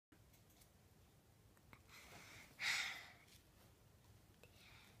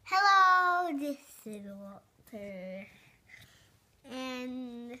Mrs. Walter.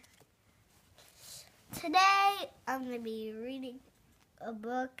 And today I'm going to be reading a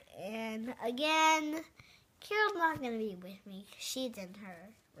book, and again, Carol's not going to be with me. She's in her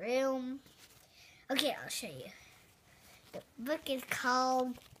room. Okay, I'll show you. The book is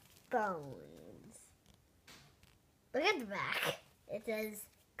called Bones. Look at the back. It says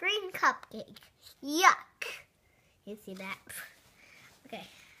green cupcake. Yuck. You see that? Okay.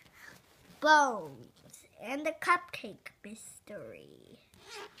 Bones and the Cupcake Mystery.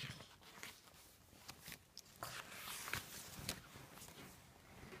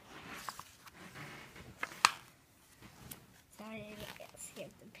 Sorry, I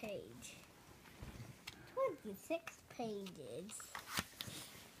skipped the page. 26 pages.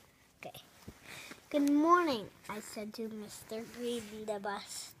 Okay. Good morning, I said to Mr. Green, the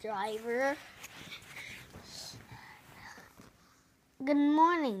bus driver. Good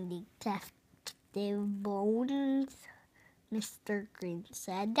morning, Detective Bones, Mr. Green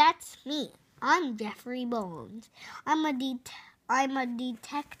said. That's me. I'm Jeffrey Bones. I'm a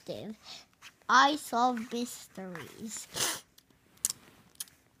detective. I solve mysteries.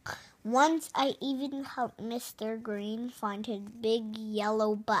 Once I even helped Mr. Green find his big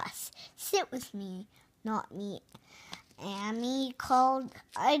yellow bus. Sit with me, not me, Amy called.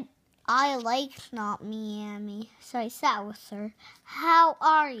 I like not me, Amy, so I sat with her. How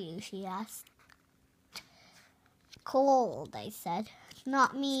are you? She asked. Cold, I said.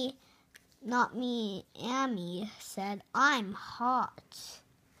 Not me, Amy said. I'm hot.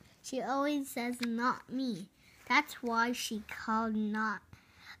 She always says not me. That's why she called not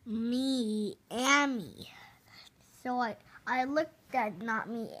me, Amy. So I looked at not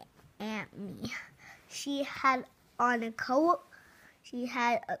me, Amy. She had on a coat.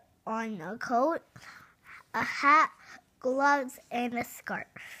 A hat, gloves, and a scarf.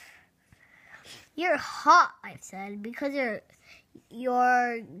 You're hot, I said, because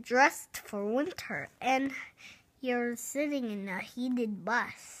you're dressed for winter and you're sitting in a heated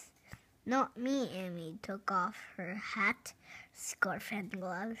bus. Not me, Amy took off her hat, scarf, and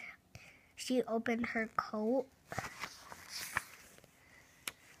gloves. She opened her coat.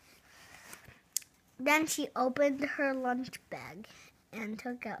 Then she opened her lunch bag and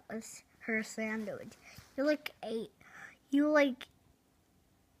took out her sandwich. You like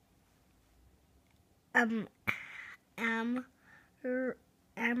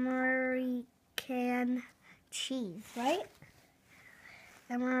American cheese, right?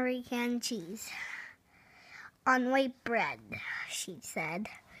 American cheese on white bread, she said.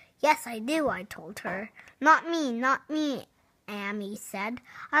 Yes, I do, I told her. Not me, Amy said.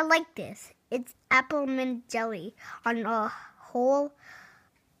 I like this. It's apple mint jelly on whole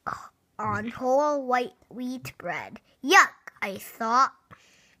white wheat bread. Yuck, I thought.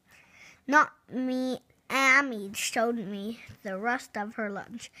 Not me, Amy showed me the rest of her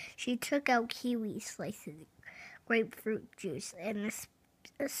lunch. She took out kiwi slices, grapefruit juice, and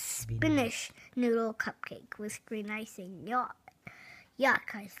a spinach noodle cupcake with green icing. Yuck,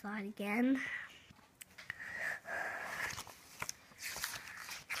 I thought again.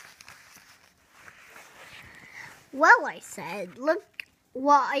 Well, I said, look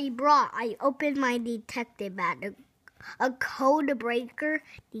what I brought. I opened my detective bag. A code breaker,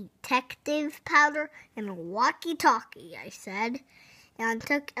 detective powder, and a walkie-talkie, I said, and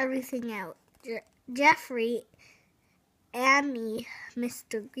took everything out. Jeffrey, Amy,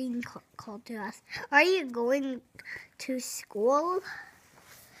 Mr. Green called to us. Are you going to school?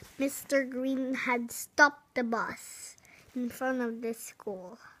 Mr. Green had stopped the bus in front of the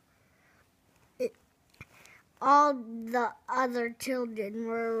school. All the other children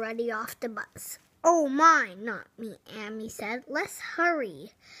were already off the bus. Oh my, not me, Amy said. Let's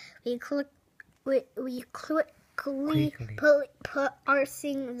hurry. We quickly put our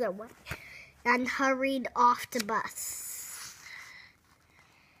things away and hurried off the bus.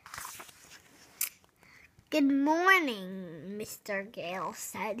 Good morning, Mr. Gale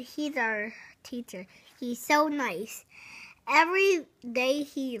said. He's our teacher. He's so nice. Every day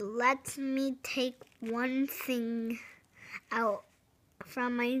he lets me take one thing out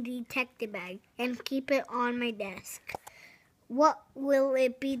from my detective bag and keep it on my desk. What will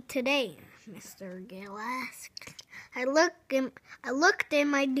it be today? Mr. Gale asked. I looked in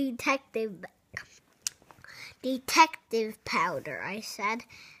my detective bag. Detective powder, I said,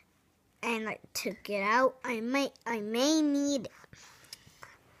 and I took it out. I may need it.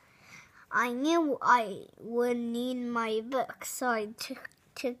 I knew I would need my book, so I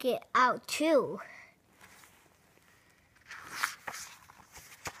took it out too.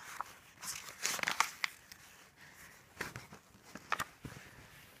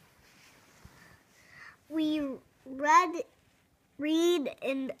 read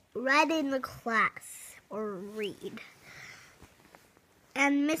in the class, or read.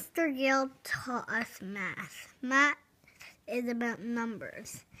 And Mr. Gill taught us math. Math is about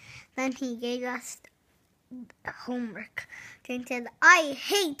numbers. Then he gave us homework. Jane said, I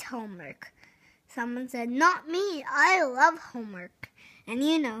hate homework. Someone said, not me, I love homework. And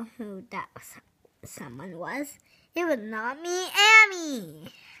you know who that someone was. It was not me, Amy.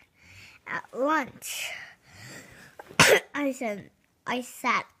 At lunch, I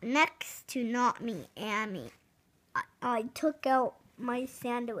sat next to not me, Amy. I took out my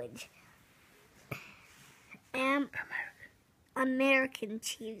sandwich. American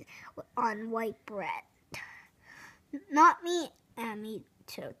cheese on white bread. Not me, Amy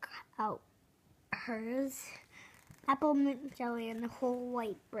took out hers. Apple mint jelly and whole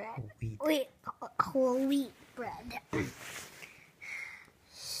white bread. Whole wheat bread.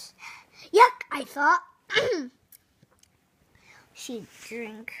 Yuck, I thought. She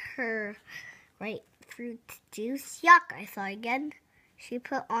drank her fruit juice. Yuck, I thought again. She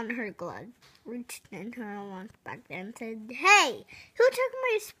put on her gloves, reached into her lunch bag, and said, hey, who took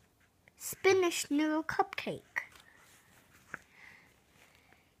my spinach noodle cupcake?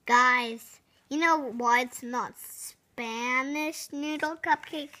 Guys, you know why it's not Spanish noodle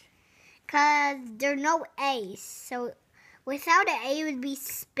cupcake? Because there are no A's. So without an A, it would be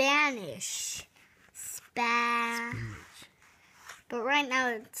Spanish. But right now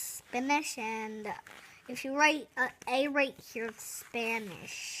it's Spanish, and if you write an A right here, it's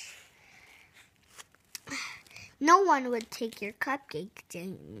Spanish. No one would take your cupcake,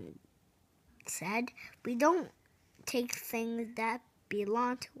 Jane said. We don't take things that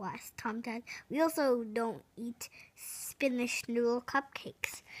belong to us, Tom said. We also don't eat spinach noodle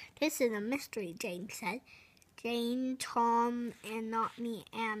cupcakes. This is a mystery, Jane said. Jane, Tom, and not me,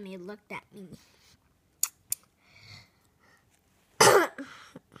 Amy looked at me.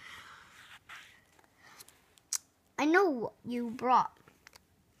 I know you brought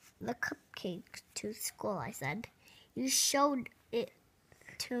the cupcake to school, I said. You showed it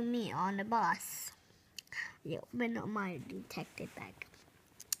to me on the bus. You opened up my detective bag.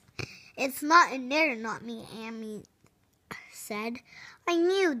 It's not in there, not me, Amy said. I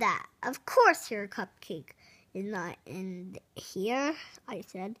knew that. Of course your cupcake is not in here, I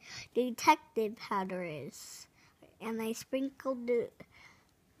said. Detective powder is. And I sprinkled the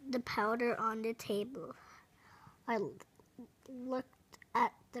powder on the table. I looked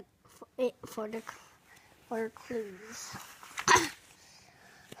at it for clues.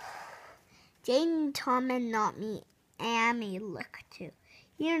 Jane, Tom, and not me, Amy looked too.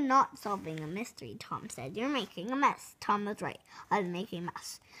 You're not solving a mystery, Tom said. You're making a mess. Tom was right. I was making a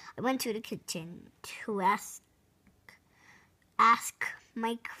mess. I went to the kitchen to ask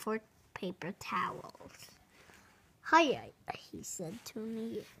Mike for paper towels. Hi, he said to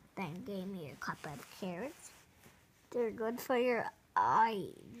me, then gave me a cup of carrots. They're good for your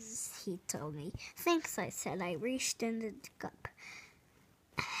eyes, he told me. Thanks, I said. I reached into the cup.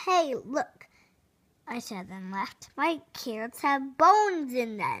 Hey, look, I said, and left. My carrots have bones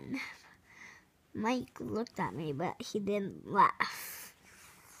in them. Mike looked at me, but he didn't laugh.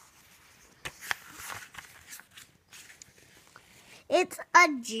 It's a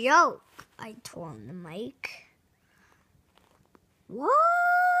joke, I told Mike. What?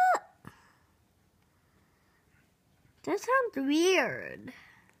 That sounds weird.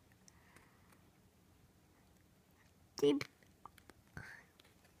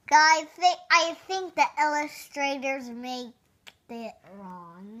 Guys, I think the illustrators made it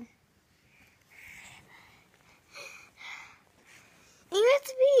wrong. It used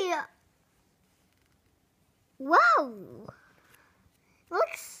to be... Whoa!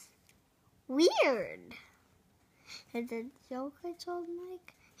 Looks weird. Is it a joke I told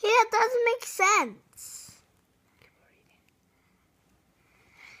Mike? Yeah, it doesn't make sense.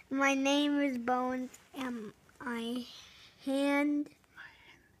 My name is Bones, and my hand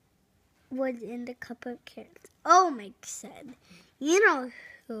was in the cup of carrots. Oh, Mike said. You know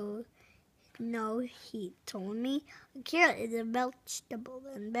who? No, he told me. A carrot is a vegetable,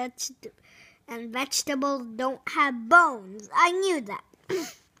 and vegetables don't have bones. I knew that.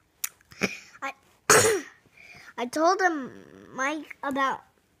 I told him, Mike, about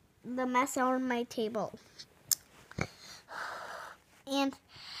the mess on my table, and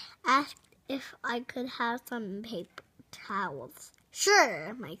asked if I could have some paper towels.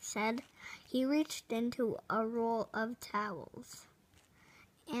 Sure, Mike said. He reached into a roll of towels,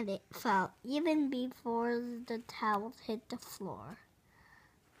 and it fell even before the towels hit the floor.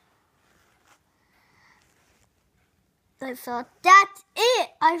 I thought, that's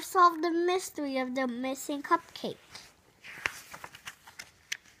it! I've solved the mystery of the missing cupcake.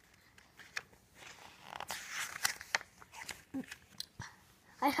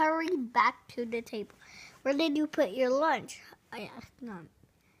 I hurried back to the table. Where did you put your lunch? I asked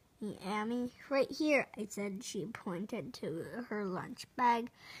Mommy Amy. Right here, I said. She pointed to her lunch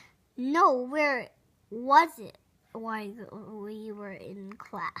bag. No, where was it? While we were in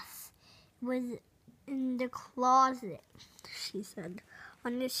class. It was in the closet, she said,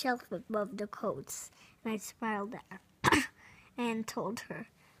 on the shelf above the coats. And I smiled at her and told her,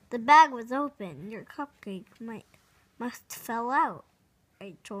 the bag was open. Your cupcake must fell out.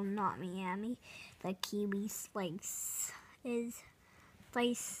 I told Not Me Amy the kiwi slice is.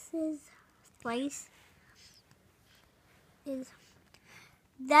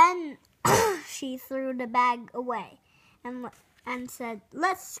 Then she threw the bag away and said,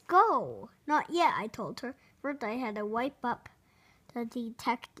 let's go. Not yet, I told her. First I had to wipe up the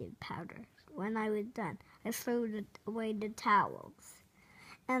detective powder. When I was done, I threw away the towels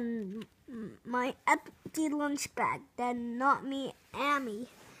and my empty lunch bag. Then Not Me Amy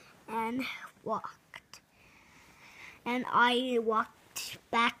and I walked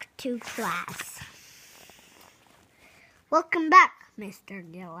back to class. Welcome back, Mr.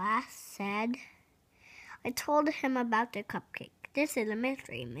 Gill said. I told him about the cupcake. This is a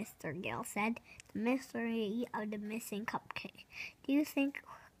mystery, Mr. Gill said. The mystery of the missing cupcake. Do you think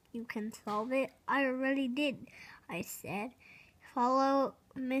you can solve it? I already did, I said. Follow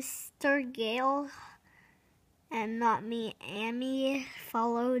Mr. Gale and Not Me Amy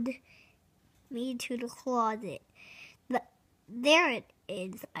followed me to the closet. There it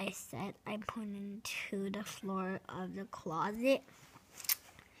is, I said. I pointed to the floor of the closet.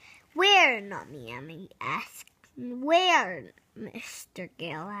 Where? Not Me Amy asked. Where? Mr.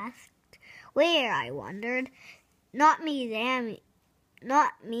 Gale asked. Where? I wondered. Not Me Amy's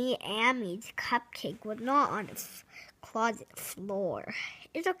cupcake was not on the closet floor.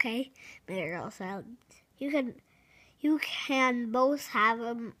 It's okay, Mr. Gale said. You can both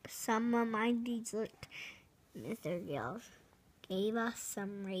have some of my dessert. Mr. Gale gave us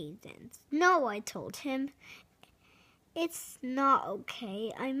some raisins. No, I told him. It's not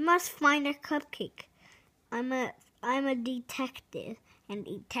okay. I must find a cupcake. I'm a detective, and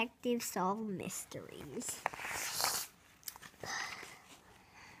detectives solve mysteries.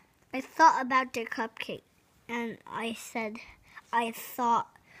 I thought about the cupcake, and I said I thought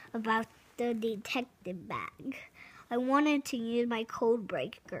about the detective bag. I wanted to use my code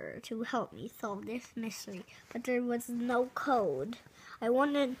breaker to help me solve this mystery, but there was no code. I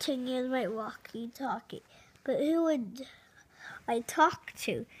wanted to use my walkie-talkie, but who would I talk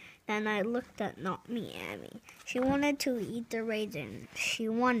to? Then I looked at Not Me Amy. She wanted to eat the raisin. She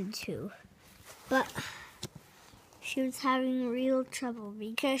wanted to, but she was having real trouble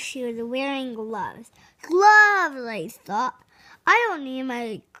because she was wearing gloves. Gloves, I thought. I don't need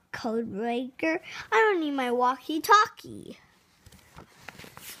my code breaker. I don't need my walkie-talkie.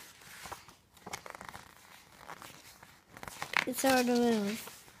 It's hard to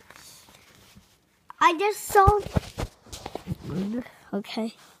move. I just solved.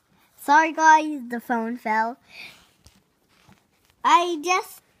 Okay. Sorry, guys. The phone fell. I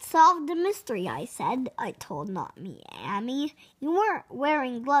just solved the mystery, I said. I told Not Me Amy. You weren't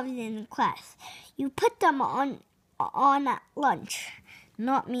wearing gloves in class. You put them on at lunch.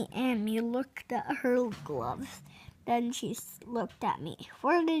 Not Me Amy looked at her gloves. Then she looked at me.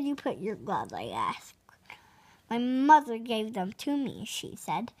 Where did you put your gloves? I asked. My mother gave them to me, she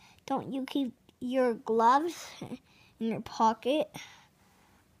said. Don't you keep your gloves in your pocket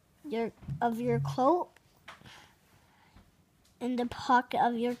of your coat? In the pocket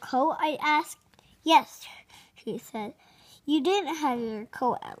of your coat? I asked. Yes, she said. You didn't have your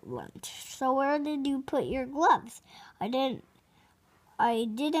coat at lunch, so where did you put your gloves? I didn't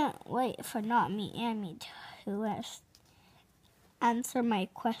wait for Not Me Amy to answer my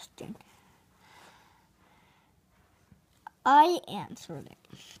question. I answered it.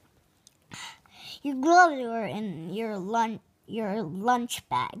 Your gloves were in your lunch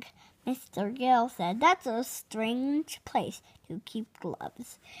bag. Mr. Gale said, that's a strange place to keep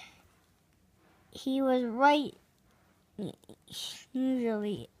gloves. He was right.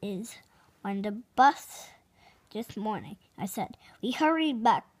 Usually is on the bus this morning, I said. We hurried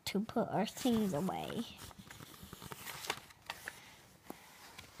back to put our things away.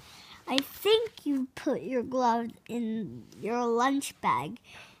 I think you put your gloves in your lunch bag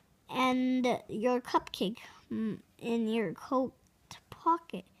and your cupcake in your coat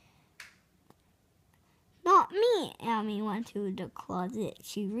pocket. Not Not me. Amy went to the closet.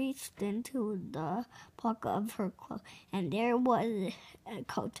 She reached into the pocket of her clothes, and there was a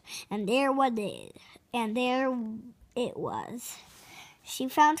coat. And there it was. She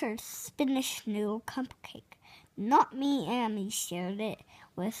found her spinach noodle cupcake. Not me. Amy shared it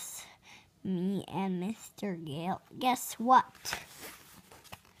with me and Mr. Gale. Guess what?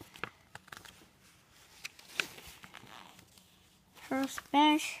 Her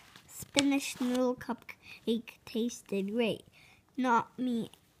spinach noodle cupcake tasted great. Not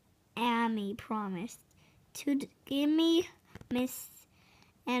me, Amy promised to give me Miss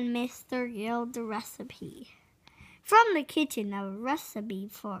and Mr. Gale the recipe. From the kitchen, a recipe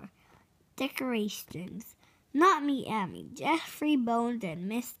for decorations. Not me, Amy, Jeffrey Bones and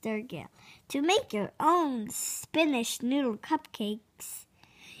Mr. Gale. To make your own spinach noodle cupcakes,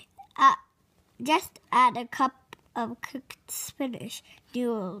 just add a cup of cooked spinach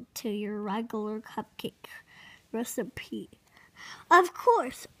noodle to your regular cupcake recipe. Of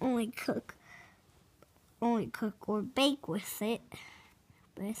course, only cook or bake with it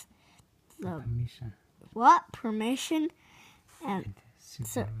with the permission and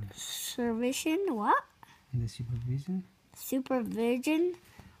supervision The supervision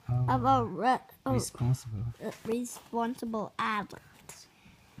of a responsible adult.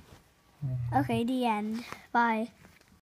 Okay, the end. Bye.